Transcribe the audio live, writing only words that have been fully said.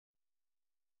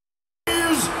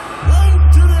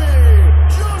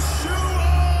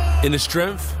Inner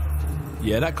strength,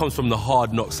 yeah, that comes from the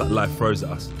hard knocks that life throws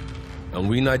at us. And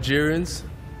we Nigerians,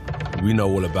 we know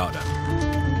all about that.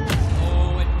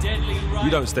 Oh, a deadly right.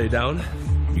 We don't stay down,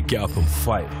 we get up and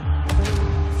fight.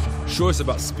 Sure, it's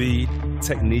about speed,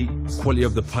 technique, quality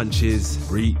of the punches,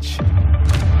 reach.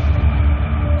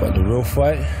 But the real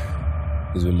fight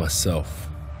is with myself.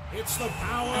 It's the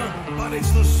power, but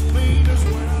it's the speed as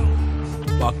well.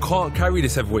 But I can't carry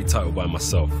this heavyweight title by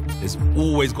myself. There's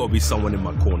always got to be someone in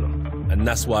my corner. And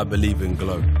that's why I believe in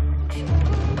Glow.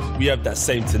 We have that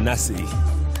same tenacity,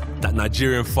 that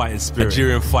Nigerian fighting spirit,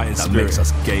 that makes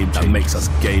us game changers.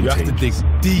 You have to dig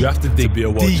deep. You have to dig to be a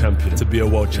world champion. To be a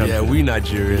world champion. Yeah, we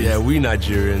Nigerians. Yeah, we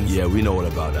Nigerians. Yeah, we know all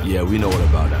about that. Yeah, we know all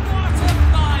about that.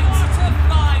 What a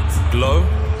fight! Glow,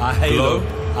 I halo,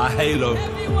 I halo.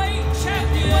 Heavyweight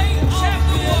champion of the world!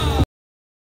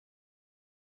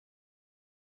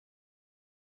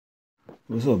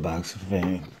 What's up, boxing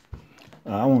fan?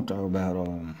 I want to talk about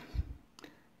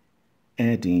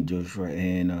Anthony Joshua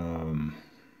and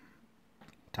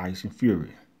Tyson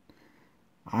Fury.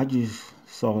 I just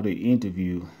saw the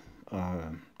interview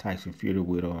Tyson Fury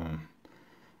with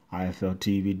IFL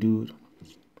TV dude,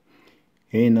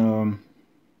 and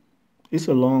it's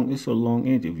a long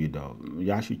interview though.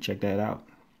 Y'all should check that out.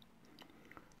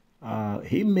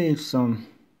 He made some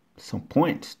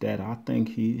points that I think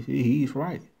he's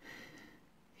right.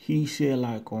 He said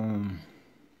like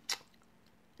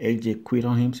AJ quit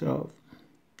on himself.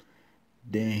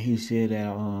 Then he said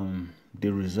that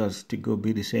the results still go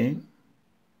be the same.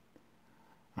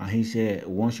 He said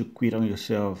once you quit on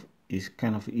yourself, it's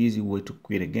kind of an easy way to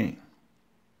quit again.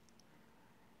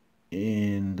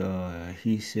 And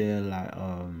he said like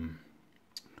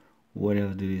what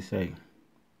else did he say?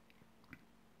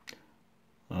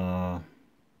 Yeah,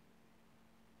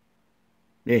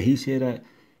 he said that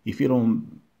if you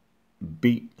don't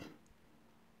beat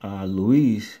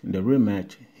Luis in the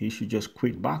rematch, he should just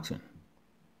quit boxing.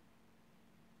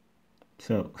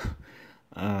 So,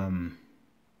 then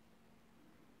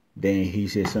he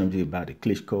said something about the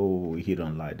Klitschko. He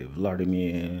don't like the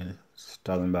Vladimir.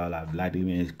 Talking about like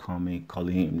Vladimir is calling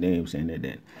him names and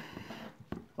then.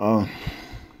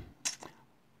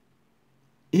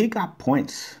 He got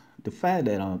points. The fact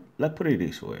that let's put it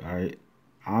this way, all right.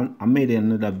 I made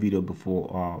another video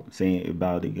before saying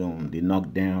about the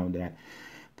knockdown, that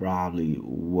probably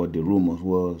what the rumors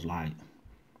was like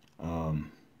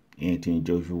Anthony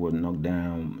Joshua was knocked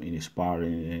down in the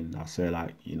sparring, and I said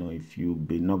like, if you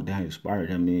be knocked down in the sparring,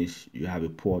 that means you have a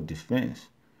poor defense,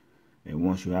 and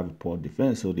once you have a poor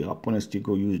defense, so the opponents still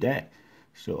go use that.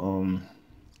 So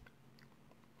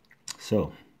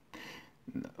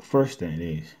first thing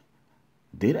is,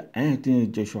 did Anthony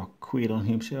Joshua quit on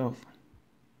himself?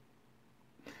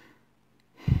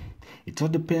 It all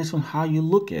depends on how you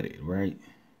look at it, right?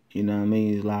 You know what I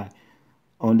mean? It's like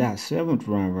on that 7th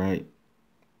round, right?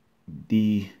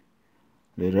 The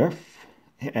ref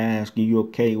asked, "You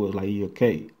okay?" He was like, "You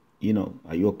okay?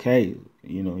 Are you okay?"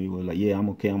 He was like, "Yeah, I'm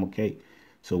okay, I'm okay."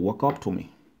 So walk up to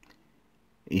me.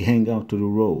 He hang up to the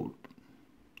rope.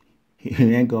 He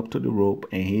hang up to the rope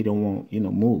and he don't want,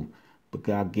 move.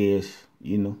 Because I guess,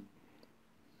 the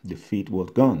feet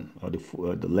was gone, or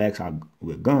the legs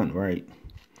were gone, right?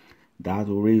 That's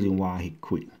the reason why he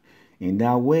quit. In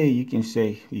that way, you can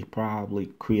say he probably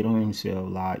quit on himself,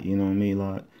 like, you know what I mean,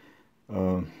 like,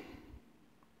 I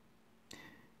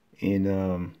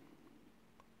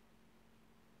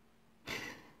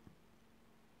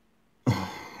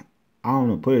don't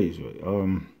know, put it this way.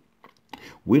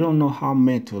 We don't know how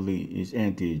mentally is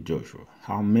Anthony Joshua.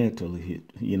 How mentally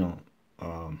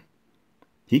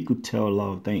he could tell a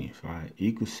lot of things, right?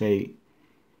 He could say,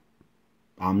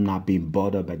 "I'm not being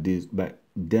bothered by this," but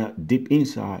deep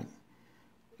inside,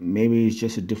 maybe it's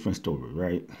just a different story,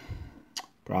 right?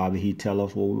 Probably he tell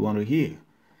us what we want to hear.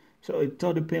 So it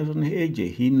all depends on the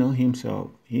AJ. He know himself.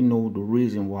 He know the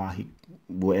reason why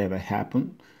whatever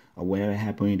happened or whatever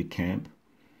happened in the camp.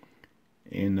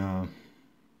 And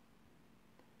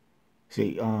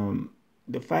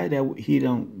the fact that he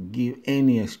don't give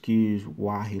any excuse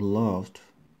why he lost,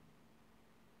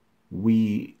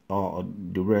 we or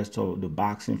the rest of the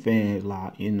boxing fans,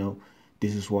 like,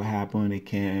 this is what happened. It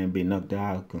can be knocked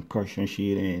out, concussion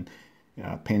shit, and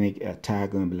panic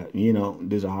attack, and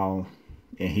this is how.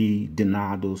 And he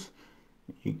denied those.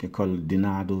 You can call it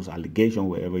deny those allegations,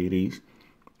 whatever it is.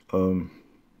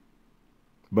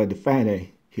 But the fact that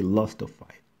he lost the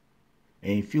fight,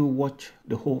 and if you watch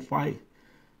the whole fight,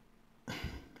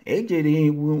 AJ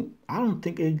didn't win. I don't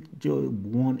think AJ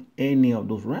won any of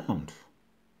those rounds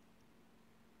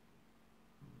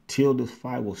till this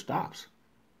fight was stopped.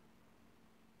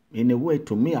 In a way,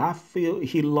 to me, I feel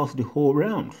he lost the whole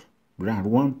round. Round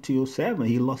 1 till 7,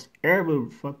 he lost every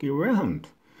fucking round.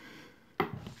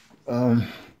 I'm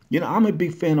a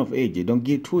big fan of AJ. Don't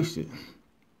get twisted.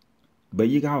 But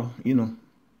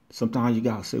sometimes you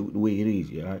gotta say it the way it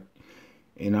is, yeah. Right?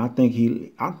 And I think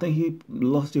he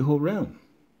lost the whole round.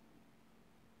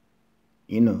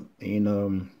 And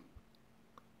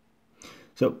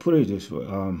so put it this way,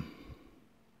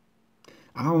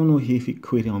 I don't know if he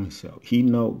quit on himself. He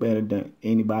know better than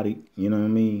anybody, you know what I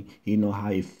mean? He know how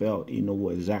he felt. He know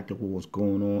exactly what was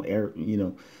going on.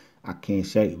 I can't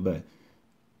say, but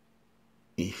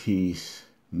if he's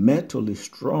mentally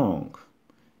strong,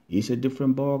 it's a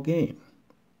different ball game.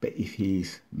 But if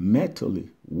he's mentally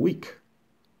weak,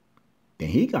 then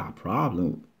he got a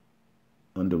problem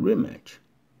on the rematch.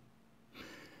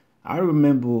 I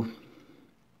remember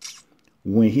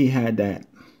when he had that,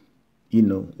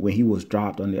 when he was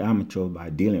dropped on the amateur by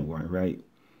Dillian White, right?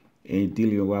 And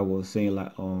Dillian White was saying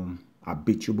like, I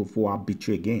beat you before, I beat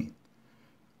you again.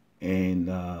 And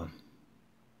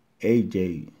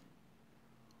AJ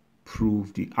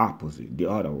proved the opposite, the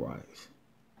otherwise.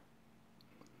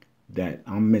 That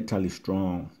I'm mentally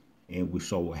strong, and we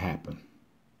saw what happened.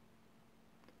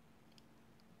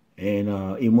 And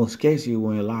in most cases,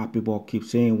 when a lot of people keep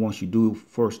saying once you do it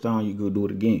first time, you go do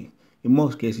it again. In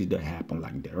most cases, that happen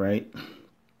like that, right?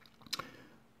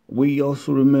 We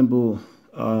also remember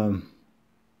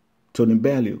Tony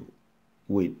Bellew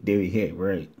with David Head,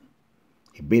 right?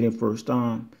 He beat him first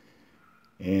time.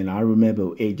 And I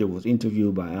remember AJ was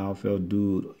interviewed by Alpha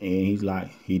Dude, and he's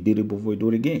like, he did it before he do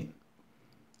it again.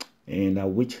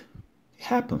 And which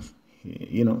happens,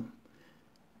 You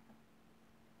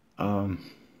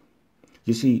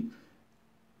see,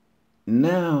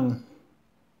 now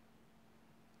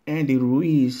Andy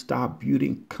Ruiz stopped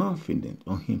building confidence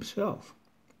on himself.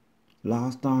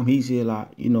 Last time he said like,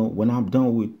 when I'm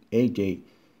done with AJ,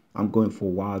 I'm going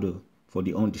for Wilder for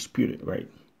the undisputed, right?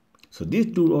 So this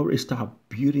dude already stopped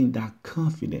building that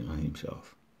confidence on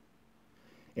himself.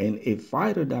 And a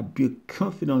fighter that builds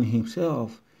confidence on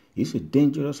himself is a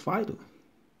dangerous fighter.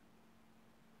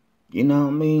 You know what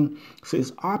I mean? So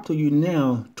it's up to you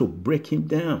now to break him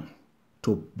down,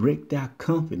 to break that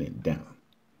confidence down.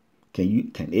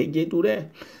 Can AJ do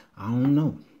that? I don't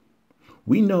know.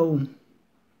 We know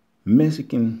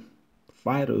Mexican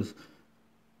fighters,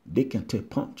 they can take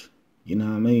punch. You know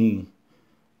what I mean?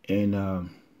 And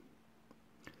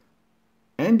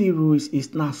Andy Ruiz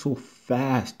is not so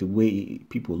fast the way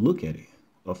people look at it.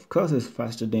 Of course, it's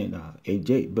faster than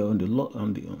AJ, but on the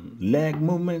leg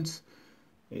movements,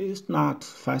 it's not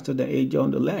faster than AJ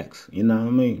on the legs. You know what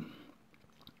I mean?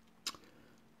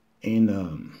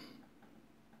 And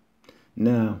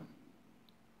now,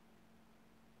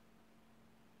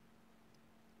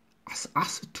 I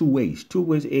see two ways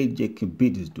AJ can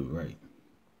beat this dude, right?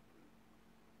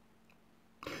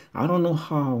 I don't know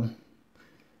how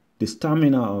the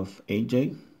stamina of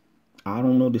AJ. I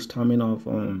don't know the stamina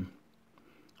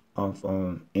of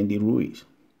Andy Ruiz.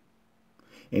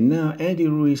 And now Andy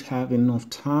Ruiz have enough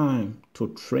time to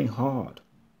train hard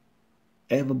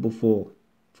ever before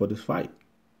for this fight.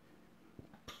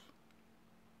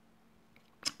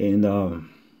 And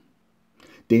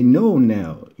they know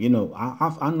now,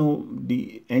 I know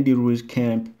the Andy Ruiz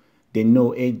camp, they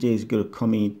know AJ is going to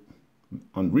come in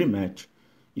on rematch,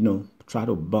 try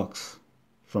to box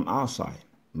from outside,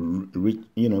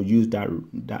 use that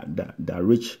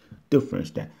rich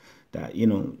difference, that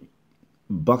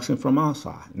boxing from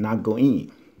outside, not go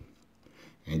in.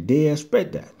 And they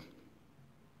expect that.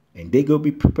 And they going to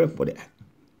be prepared for that.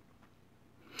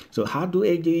 So how do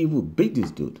AJ even beat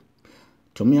this dude?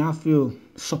 To me, I feel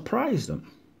surprised them.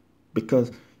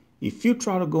 Because if you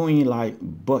try to go in like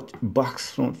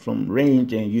box from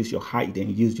range and use your height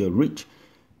and use your reach,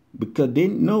 because they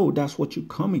know that's what you're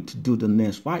coming to do the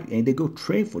next fight, and they go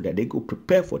train for that, they go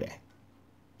prepare for that,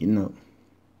 then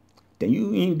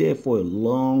you in there for a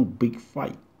long, big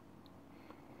fight.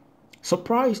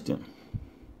 Surprise them.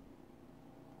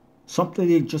 Something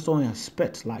they just don't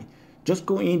expect. Like, just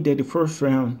go in there the first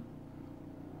round,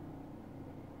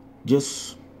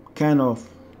 just kind of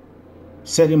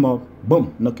set him up,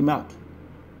 boom, knock him out.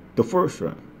 The first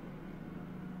round.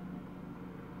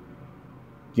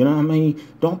 You know what I mean?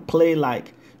 Don't play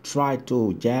like try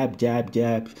to jab,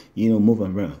 move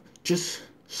around. Just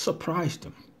surprise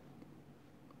them.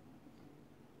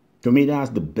 To me, that's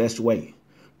the best way,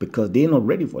 because they're not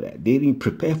ready for that. They didn't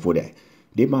prepare for that.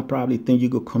 They might probably think you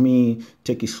could come in,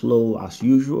 take it slow as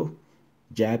usual,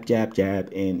 jab,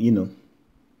 and,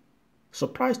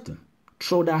 surprise them.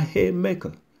 Throw that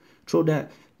haymaker. Throw that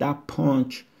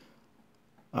punch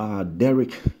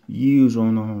Derek used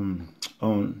on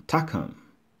Takam.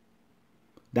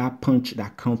 That punch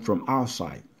that comes from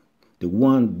outside, the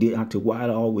one Deontay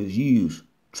Wilder always use.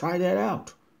 Try that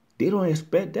out. They don't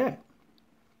expect that.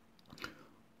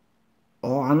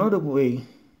 Or another way,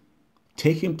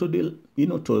 take him to the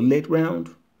to a late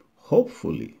round.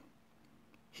 Hopefully,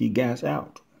 he gas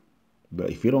out. But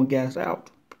if you don't gas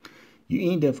out, you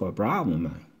ain't there for a problem,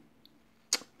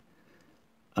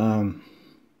 man.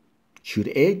 Should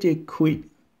AJ quit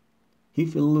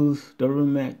if he lose the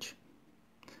rematch?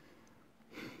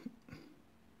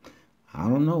 I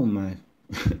don't know, man.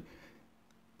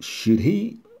 Should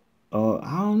he?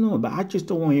 I don't know, but I just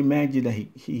don't want to imagine that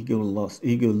he gonna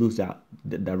lose out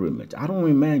that rematch. I don't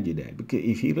imagine that, because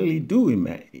if he really do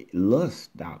lose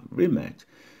that rematch,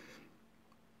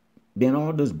 then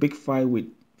all this big fight with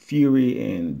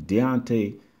Fury and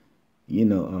Deontay,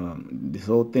 this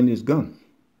whole thing is gone.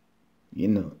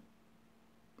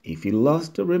 If he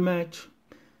lost the rematch,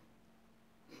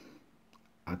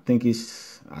 I think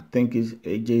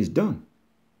AJ's done.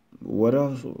 What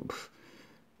else?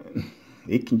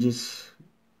 He can just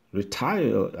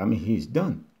retire. I mean, he's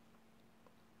done.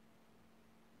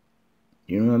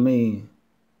 You know what I mean?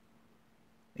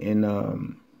 And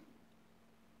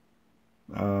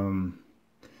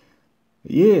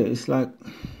yeah, it's like,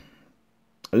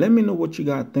 let me know what you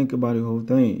guys think about the whole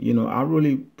thing. I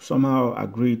really somehow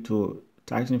agreed to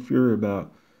Tyson Fury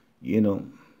about,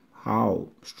 how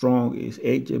strong is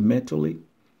AJ mentally,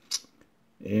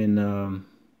 and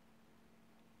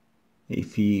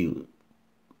if he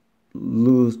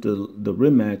lose the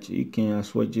rematch, he can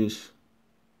as well just,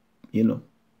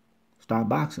 start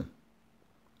boxing.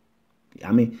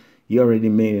 I mean, he already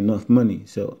made enough money,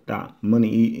 so that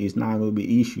money is not going to be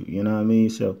an issue. You know what I mean?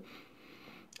 So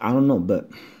I don't know, but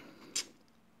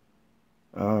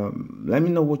let me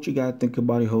know what you guys think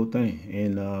about the whole thing.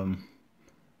 And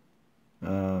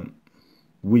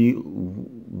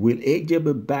will AJ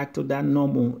be back to that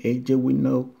normal AJ we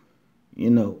know?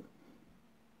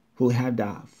 Who had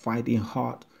that fighting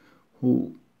heart,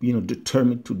 who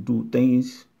determined to do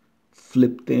things,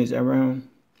 flip things around.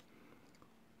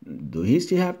 Do he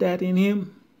still have that in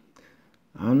him?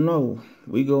 I don't know.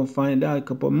 We gonna find out in a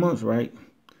couple of months, right?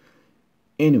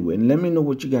 Anyway, let me know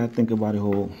what you guys think about the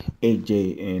whole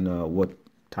AJ and what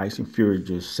Tyson Fury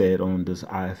just said on this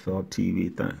IFL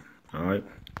TV thing. All right.